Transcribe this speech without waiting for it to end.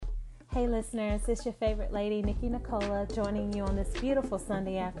Hey listeners, it's your favorite lady, Nikki Nicola, joining you on this beautiful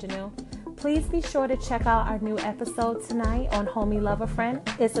Sunday afternoon. Please be sure to check out our new episode tonight on Homie Lover Friend.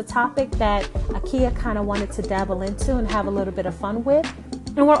 It's a topic that Akia kind of wanted to dabble into and have a little bit of fun with.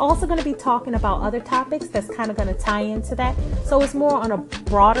 And we're also going to be talking about other topics that's kind of going to tie into that. So it's more on a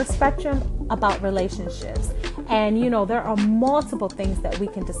broader spectrum about relationships. And, you know, there are multiple things that we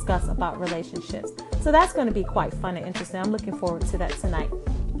can discuss about relationships. So that's going to be quite fun and interesting. I'm looking forward to that tonight.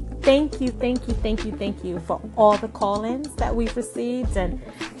 Thank you for all the call-ins that we've received and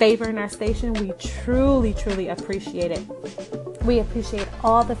favoring our station. We truly appreciate it. We appreciate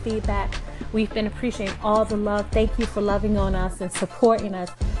all the feedback. We've been appreciating all the love. Thank you for loving on us and supporting us.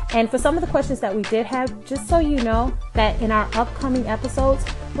 And for some of the questions that we did have, just so you know that in our upcoming episodes,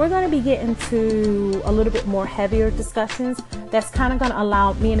 we're going to be getting to a little bit more heavier discussions. That's kind of going to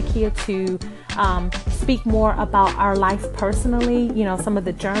allow me and Akia to speak more about our life personally, you know, some of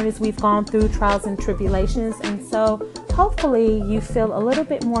the journeys we've gone through, trials and tribulations. And so hopefully you feel a little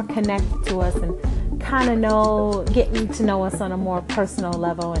bit more connected to us and kind of getting to know us on a more personal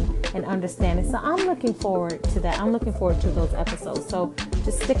level and understanding. So I'm looking forward to that. I'm looking forward to those episodes. So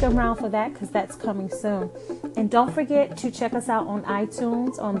just stick around for that because that's coming soon. And don't forget to check us out on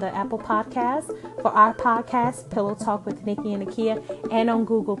iTunes, on the Apple Podcast for our podcast, Pillow Talk with Nikki and Akia, and on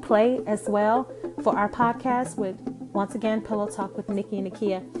Google Play as well for our podcast with, once again, Pillow Talk with Nikki and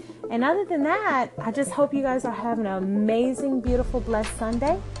Akia. And other than that, I just hope you guys are having an amazing, beautiful, blessed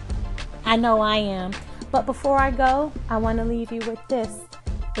Sunday. I know I am. But before I go, I want to leave you with this.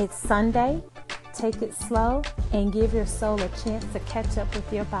 It's Sunday. Take it slow and give your soul a chance to catch up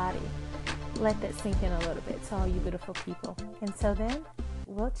with your body. Let that sink in a little bit to all you beautiful people. Until then,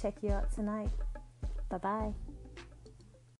 we'll check you out tonight. Bye-bye.